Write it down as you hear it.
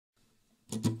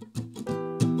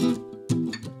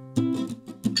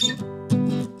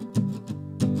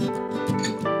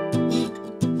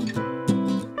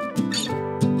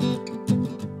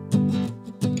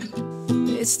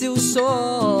It's still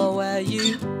sore where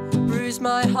you bruised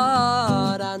my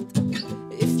heart. And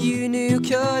if you knew,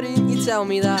 couldn't you tell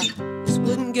me that this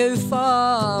wouldn't go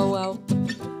far? Well,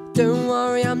 don't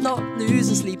worry, I'm not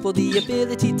losing sleep or the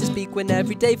ability to speak when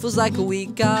every day feels like a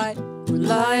week. I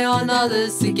rely on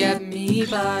others to get me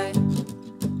by.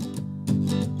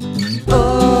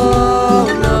 Oh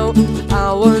no,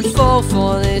 I won't fall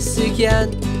for this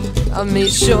again. I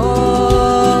made sure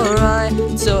I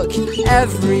took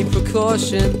every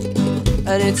precaution,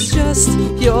 and it's just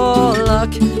your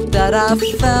luck that I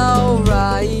fell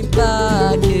right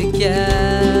back again.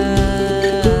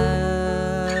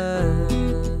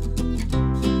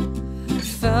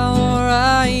 Fell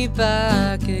right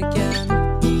back again.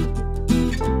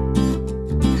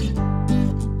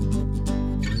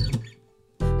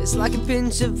 It's like a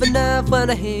pinch of a nerve when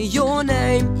I hear your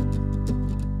name.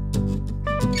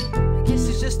 I guess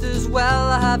it's just as well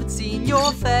I haven't seen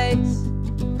your face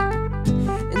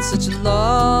in such a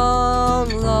long,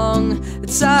 long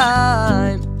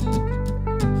time.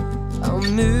 I'll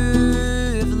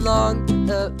move along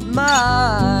at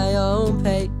my own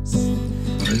pace.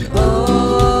 And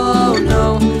oh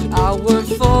no, I won't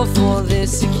fall for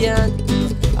this again.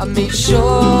 I made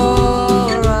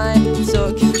sure I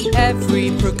took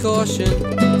every precaution,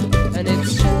 and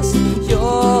it's just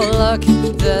your luck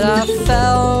that I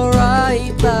fell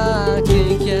right back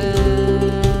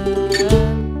again.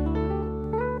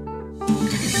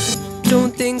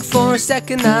 Don't think for a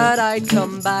second that I'd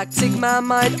come back. Take my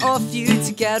mind off you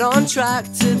to get on track.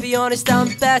 To be honest, I'm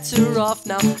better off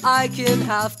now. I can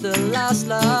have the last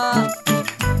laugh.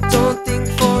 Don't think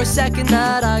for a second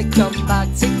that I'd come back.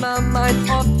 Take my mind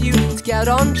off you to get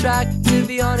on track. To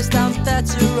be honest, I'm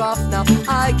better off now.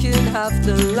 I can have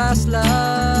the last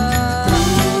laugh.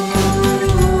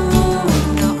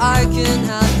 Now I can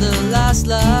have the last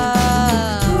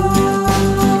laugh.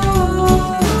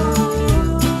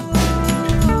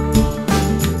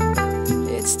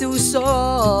 It's still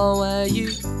sore where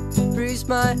you bruised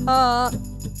my heart.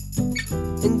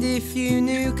 And if you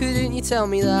knew, couldn't you tell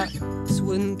me that this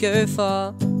wouldn't go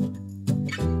far?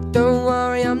 Don't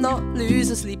worry, I'm not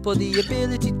losing sleep or the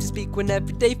ability to speak when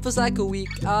every day feels like a week.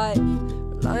 I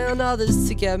rely on others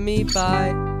to get me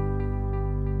by.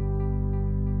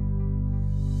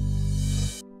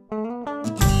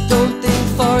 Don't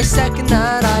think for a second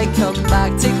that I'd come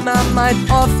back. Take my mind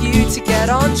off you to get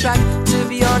on track. To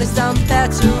be honest, I'm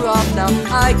better off now.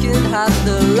 I can have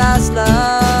the last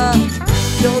laugh.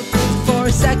 Don't think for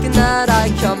a second that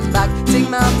I'd come back. Take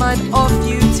my mind off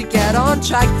you to get on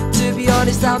track. To be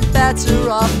honest, I'm better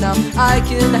off now. I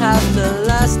can have the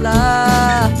last laugh.